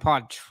Hawk and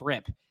Pod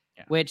trip,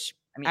 which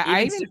I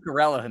mean, even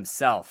Zuccarello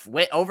himself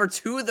went over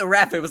to the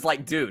ref. It was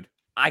like, dude,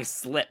 I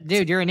slipped.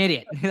 Dude, you're an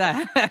idiot.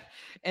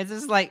 It's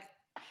just like,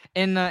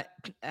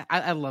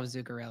 I love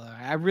Zuccarello.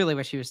 I really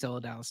wish he was still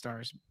a Dallas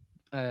Stars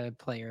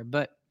player,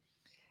 but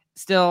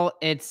still,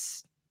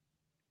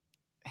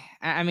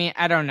 I mean,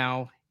 I don't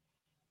know.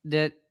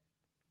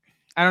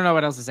 I don't know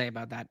what else to say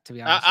about that, to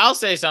be honest. I'll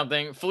say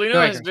something. Foligno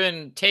has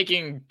been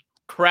taking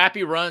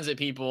crappy runs at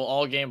people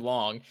all game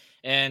long,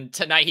 and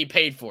tonight he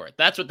paid for it.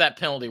 That's what that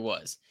penalty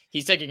was.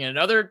 He's taking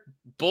another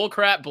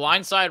bullcrap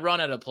blindside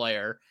run at a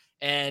player,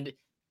 and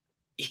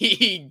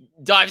he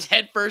dives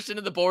headfirst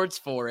into the boards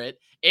for it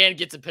and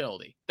gets a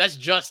penalty. That's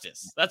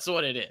justice. That's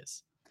what it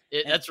is.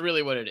 That's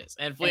really what it is.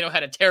 And Foligno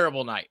had a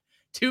terrible night.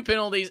 2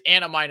 penalties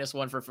and a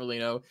 -1 for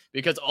Foligno,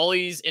 because all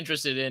he's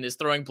interested in is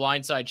throwing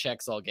blindside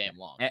checks all game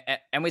long.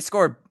 And we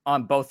scored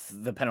on both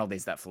the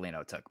penalties that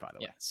Foligno took, by the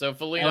way. Yeah, so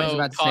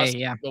Foligno cost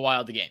the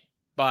Wild the game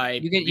by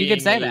you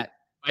could say that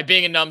by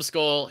being a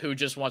numbskull who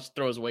just wants to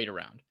throw his weight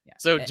around. Yeah.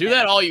 So do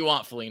that all you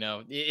want,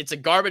 Foligno. It's a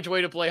garbage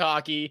way to play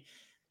hockey.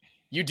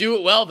 You do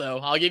it well, though.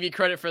 I'll give you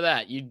credit for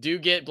that. You do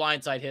get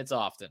blindside hits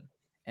often.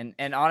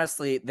 And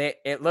honestly,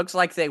 it looks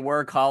like they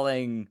were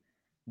calling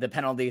the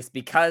penalties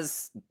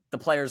because the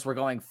players were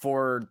going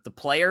for the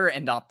player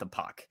and not the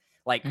puck.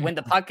 Like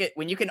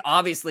when you can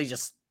obviously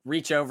just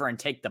reach over and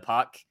take the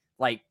puck,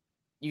 like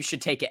you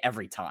should take it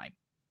every time.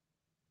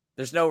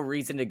 There's no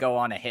reason to go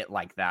on a hit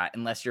like that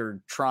unless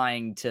you're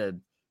trying to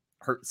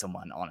hurt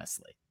someone,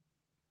 honestly.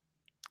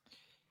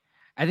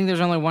 I think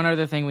there's only one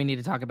other thing we need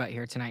to talk about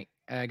here tonight,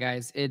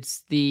 guys.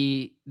 It's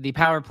the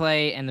power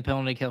play and the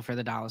penalty kill for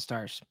the Dallas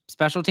Stars.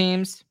 Special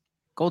teams,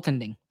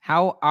 goaltending.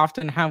 How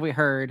often have we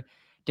heard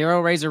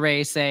Daryl Razor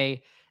Ray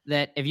say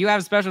that if you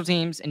have special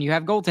teams and you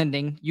have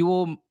goaltending, you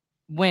will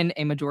win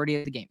a majority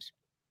of the games?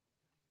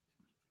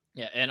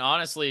 Yeah, and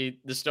honestly,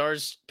 the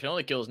Stars'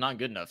 penalty kill is not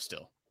good enough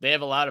still. They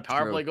have allowed a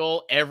power play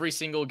goal every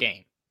single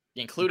game,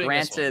 including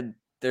this one.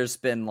 There's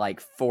been like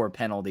 4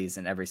 penalties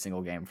in every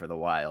single game for the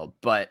Wild,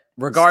 but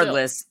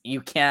regardless,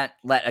 you can't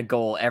let a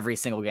goal every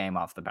single game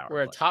off the power play.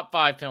 We're a top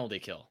 5 penalty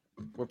kill.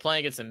 We're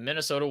playing against the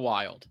Minnesota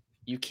Wild.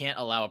 You can't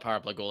allow a power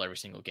play goal every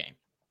single game.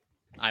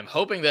 I'm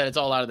hoping that it's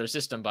all out of their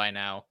system by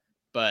now,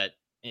 but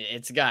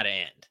it's got to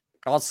end.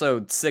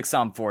 Also,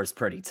 6-on-4 is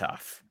pretty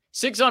tough.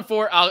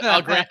 6-on-4,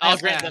 I'll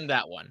grant them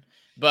that one.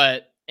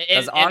 But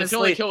and the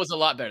penalty kill was a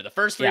lot better. The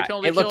first 3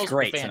 penalty kills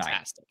were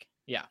fantastic. Tonight.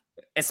 Yeah.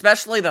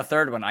 Especially the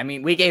third one. I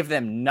mean, we gave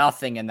them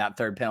nothing in that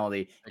third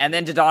penalty, and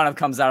then Dodonov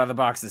comes out of the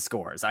box and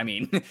scores. I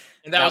mean,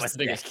 and that was the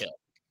biggest kill.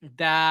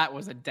 That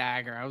was a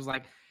dagger. I was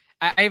like,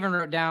 I even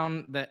wrote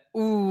down that,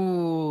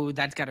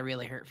 that's got to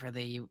really hurt for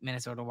the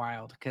Minnesota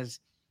Wild, because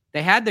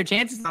they had their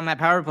chances on that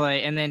power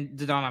play, and then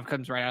Dodonov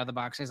comes right out of the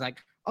box. He's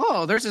like,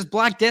 oh, there's this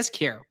black disc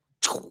here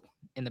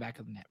in the back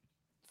of the net.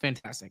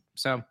 Fantastic.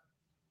 So,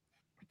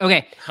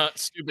 okay.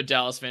 Stupid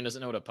Dallas fan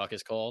doesn't know what a puck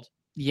is called.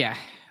 Yeah.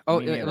 Oh,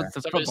 it's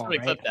a football, somebody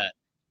right? clip that.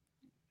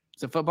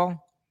 It's a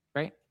football,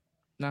 right?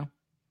 No?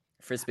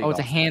 Frisbee. It's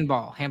a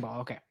handball.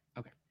 Handball. Okay.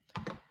 All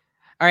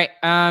right.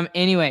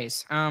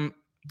 Anyways,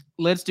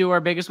 let's do our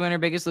biggest winner,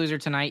 biggest loser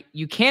tonight.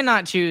 You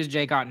cannot choose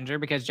Jake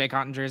Ottinger because Jake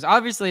Ottinger is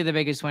obviously the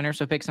biggest winner,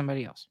 so pick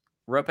somebody else.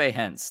 Rope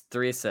Hintz,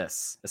 3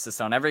 assists. Assists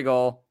on every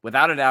goal.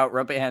 Without a doubt,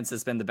 Rope Hintz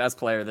has been the best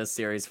player this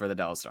series for the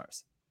Dallas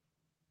Stars.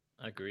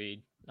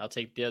 Agreed. I'll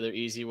take the other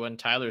easy one.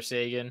 Tyler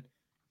Seguin,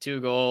 2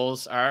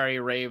 goals. I already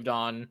raved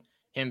on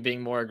him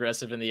being more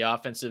aggressive in the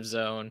offensive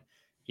zone.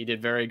 He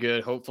did very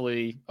good.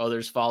 Hopefully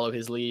others follow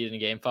his lead in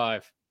Game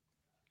 5.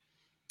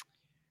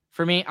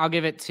 For me, I'll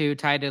give it to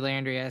Ty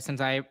Dellandrea, since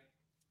I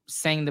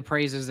sang the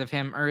praises of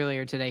him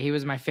earlier today. He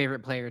was my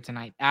favorite player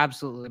tonight.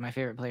 Absolutely my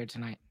favorite player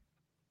tonight.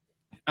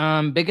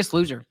 Biggest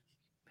loser.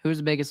 Who's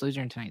the biggest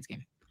loser in tonight's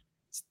game?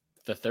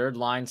 The third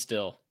line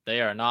still.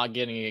 They are not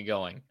getting it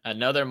going.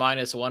 Another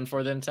 -1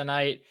 for them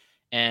tonight,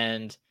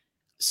 and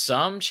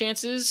some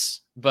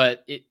chances,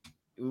 but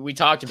we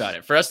talked about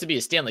it. For us to be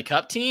a Stanley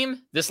Cup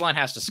team, this line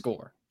has to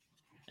score,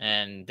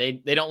 and they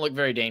don't look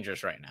very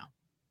dangerous right now.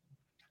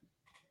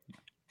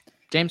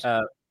 James?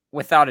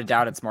 Without a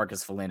doubt, it's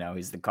Marcus Foligno.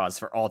 He's the cause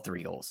for all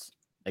 3 goals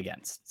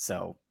against.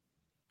 So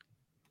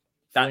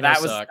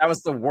that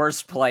was the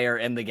worst player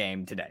in the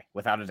game today,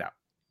 without a doubt.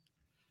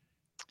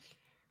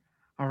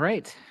 All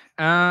right.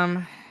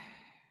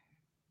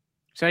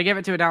 Should I give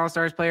it to a Dallas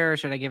Stars player or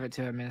should I give it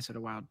to a Minnesota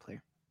Wild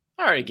player?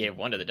 I already gave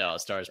one to the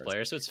Dallas Stars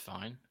player, so it's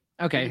fine.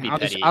 Okay,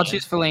 I'll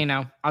choose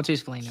Foligno. I'll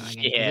choose Foligno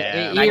again.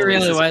 Yeah, he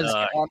really was.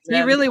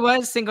 He really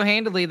was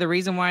single-handedly the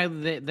reason why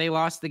they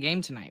lost the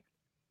game tonight.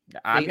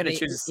 I'm going to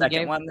choose the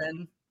second one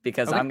then,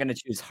 because I'm going to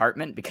choose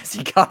Hartman because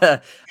he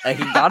got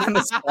him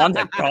a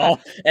squandered goal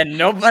and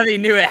nobody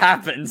knew it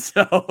happened.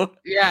 So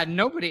yeah,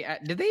 nobody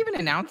did. They even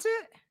announce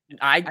it?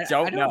 I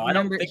don't know. I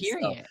don't remember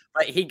hearing it.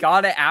 But he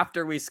got it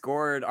after we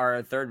scored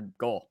our 3rd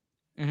goal.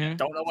 Mm-hmm.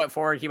 Don't know what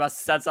for. He must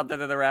have said something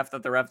to the ref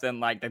that the ref didn't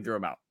like. They threw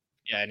him out.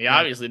 Yeah, and he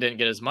obviously didn't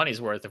get his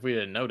money's worth if we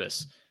didn't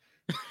notice.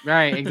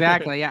 Right,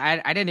 exactly.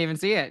 Yeah, I didn't even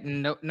see it.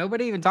 And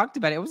nobody even talked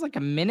about it. It was like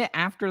a minute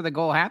after the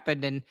goal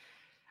happened. And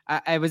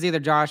it was either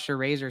Josh or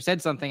Razor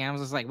said something. And I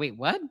was just like, wait,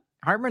 what?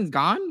 Hartman's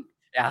gone?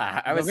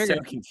 Yeah, I was so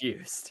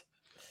confused.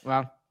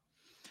 Well,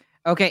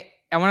 okay.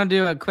 I want to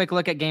do a quick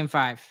look at game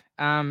 5.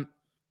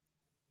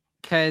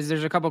 Because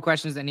there's a couple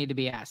questions that need to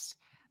be asked.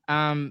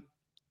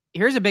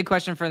 Here's a big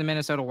question for the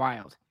Minnesota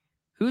Wild.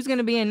 Who's going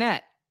to be in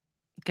net?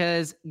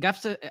 Because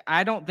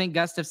I don't think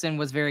Gustafsson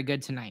was very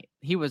good tonight.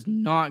 He was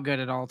not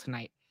good at all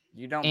tonight.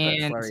 You don't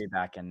put Fleury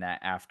back in net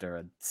after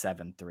a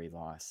 7-3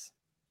 loss.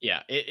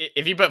 Yeah,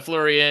 if you put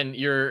Fleury in,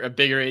 you're a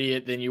bigger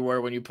idiot than you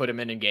were when you put him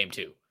in game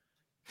 2.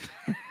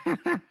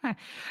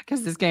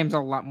 Because this game's a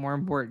lot more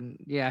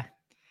important. Yeah.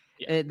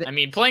 I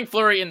mean, playing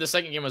Fleury in the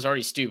second game was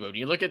already stupid. When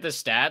you look at the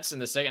stats in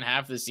the second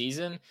half of the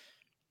season,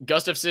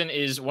 Gustafsson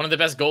is one of the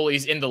best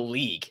goalies in the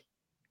league,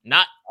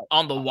 not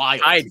on the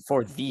Wild. Tied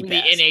for the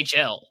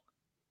NHL.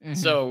 Mm-hmm.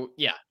 So,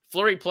 yeah,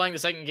 Fleury playing the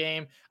second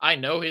game, I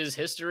know his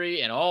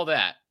history and all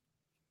that.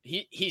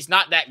 He's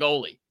not that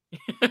goalie.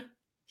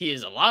 He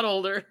is a lot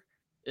older.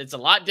 It's a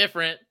lot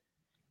different.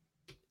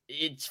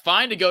 It's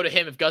fine to go to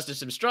him if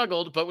Gustafsson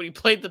struggled, but when he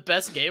played the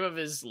best game of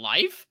his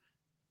life,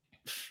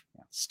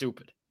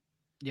 stupid.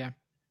 Yeah.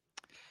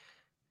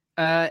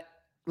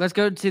 Let's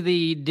go to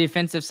the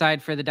defensive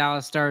side for the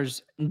Dallas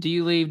Stars. Do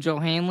you leave Joel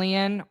Hanley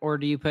in or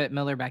do you put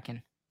Miller back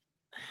in?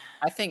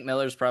 I think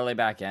Miller's probably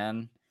back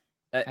in.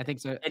 I think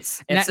so.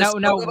 It's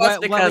no.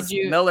 What because would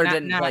you, Miller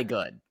didn't play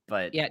good,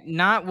 but yeah,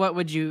 not what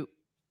would you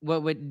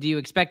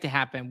expect to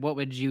happen? What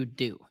would you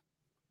do?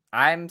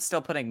 I'm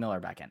still putting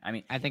Miller back in. I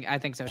mean, I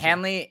think so.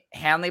 Hanley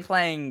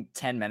playing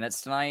 10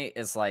 minutes tonight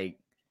is like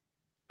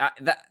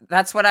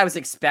that's what I was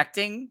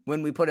expecting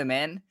when we put him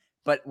in,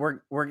 but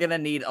we're gonna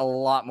need a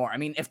lot more. I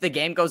mean, if the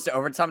game goes to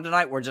overtime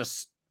tonight,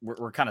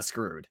 we're kind of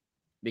screwed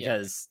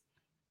because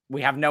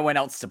we have no one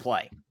else to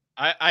play.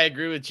 I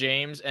agree with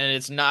James, and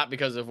it's not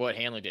because of what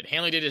Hanley did.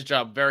 Hanley did his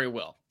job very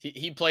well.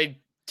 He played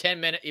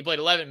 10 minutes. He played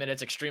 11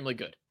 minutes, extremely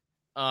good.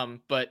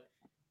 But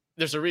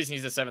there's a reason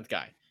he's the 7th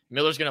guy.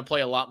 Miller's going to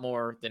play a lot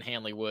more than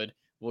Hanley would.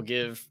 We'll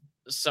give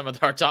some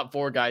of our top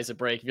 4 guys a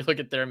break. If you look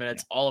at their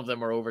minutes, all of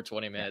them are over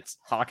 20 minutes.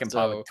 Hawk and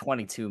Paul with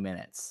 22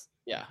 minutes.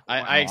 Yeah,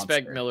 I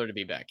expect Miller to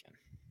be back in.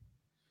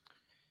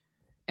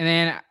 And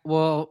then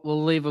we'll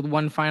leave with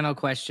one final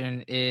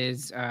question: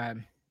 Is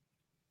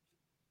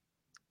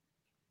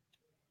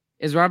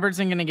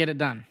Robertson going to get it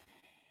done?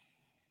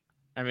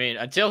 I mean,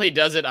 until he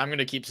does it, I'm going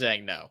to keep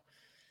saying no.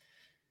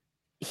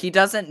 He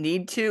doesn't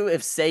need to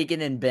if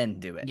Sagan and Ben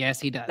do it. Yes,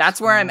 he does.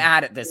 That's where I'm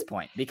at this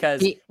point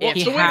because to win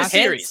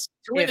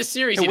the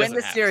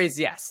series,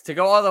 yes. To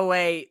go all the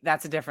way,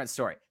 that's a different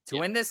story. To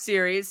win this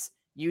series,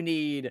 you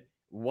need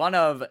one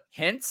of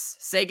Hintz,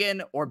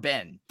 Sagan, or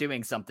Ben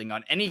doing something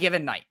on any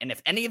given night. And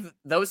if any of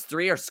those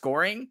 3 are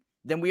scoring,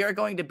 then we are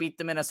going to beat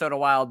the Minnesota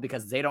Wild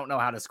because they don't know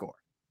how to score.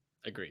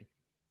 Agreed.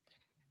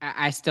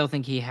 I still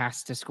think he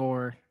has to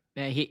score.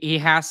 He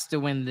has to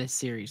win this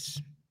series.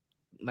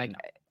 Like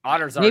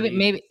Otter's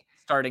maybe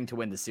starting to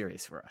win the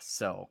series for us.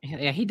 So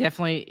yeah, he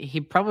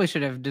probably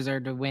should have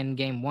deserved to win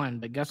game 1,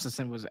 but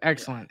Gustafsson was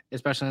excellent,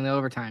 especially in the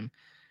overtime.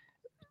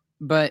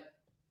 But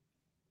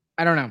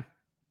I don't know.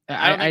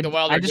 I don't think the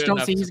Wild are just good don't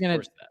enough see to he's gonna.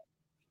 force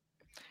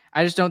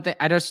that.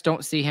 I just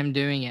don't see him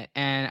doing it,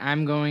 and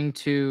I'm going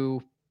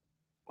to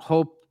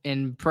hope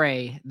and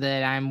pray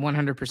that I'm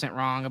 100%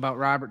 wrong about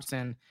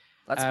Robertson.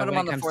 Let's put him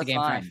on the 4th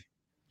line. 5.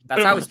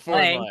 That's how I was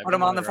playing. Put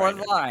him on the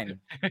 4th line.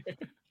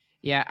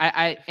 Yeah,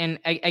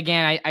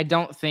 I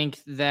don't think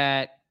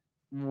that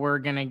we're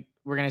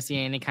gonna see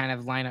any kind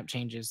of lineup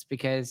changes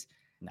because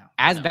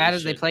as bad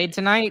as they played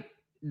tonight,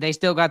 they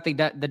still got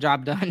the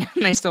job done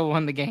and they still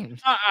won the game.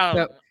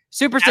 So,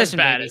 superstition.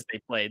 As bad as they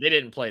played, they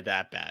didn't play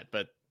that bad,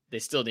 but they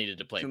still needed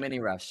to play. Too many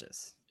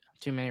rushes.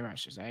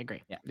 I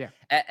agree. Yeah.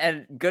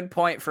 And good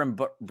point from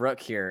Brooke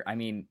here. I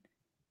mean,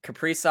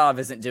 Kaprizov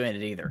isn't doing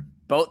it either.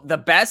 Both the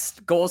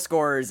best goal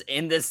scorers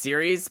in this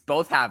series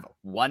both have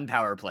 1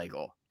 power play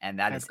goal, and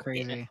that's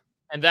crazy.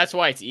 And that's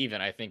why it's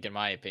even, I think, in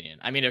my opinion.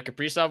 I mean, if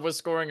Kaprizov was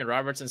scoring and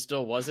Robertson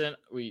still wasn't,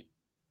 we'd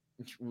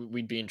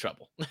be in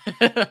trouble.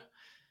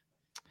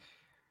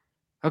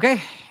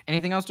 Okay.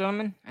 Anything else,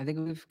 gentlemen? I think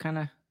we've kind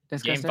of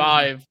discussed Game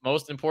everything. 5,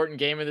 most important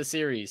game of the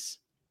series.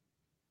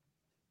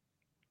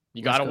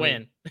 You got to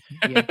win.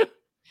 Yeah.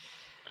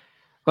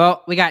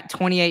 Well, we got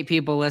 28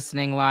 people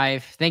listening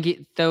live. Thank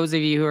you, those of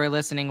you who are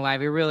listening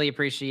live. We really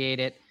appreciate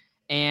it.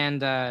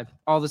 And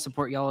all the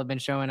support y'all have been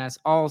showing us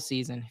all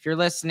season. If you're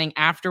listening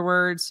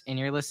afterwards and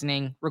you're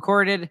listening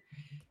recorded,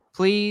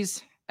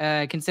 please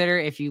consider,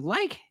 if you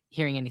like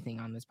hearing anything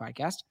on this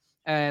podcast,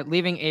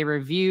 leaving a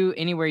review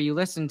anywhere you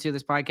listen to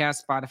this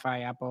podcast,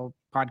 Spotify, Apple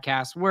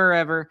Podcasts,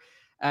 wherever.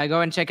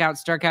 Go and check out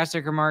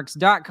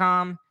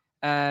starcasticremarks.com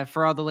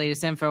for all the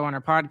latest info on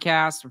our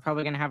podcast. We're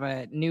probably going to have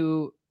a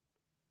new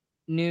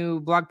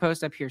blog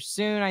post up here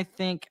soon, I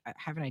think. I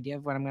have an idea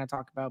of what I'm going to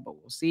talk about, but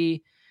we'll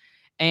see.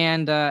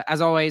 And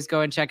as always,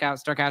 go and check out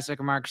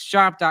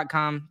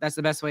starcasticremarksshop.com. That's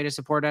the best way to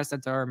support us.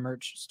 That's our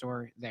merch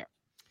store there.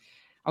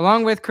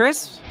 Along with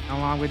Chris,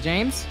 along with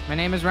James, my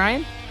name is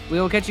Ryan. We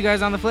will catch you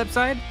guys on the flip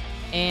side,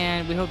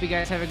 and we hope you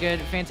guys have a good,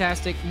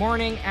 fantastic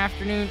morning,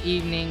 afternoon,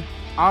 evening.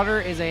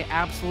 Otter is an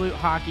absolute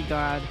hockey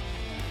god.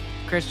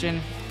 Christian,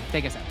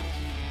 take us out.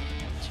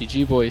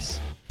 GG, boys.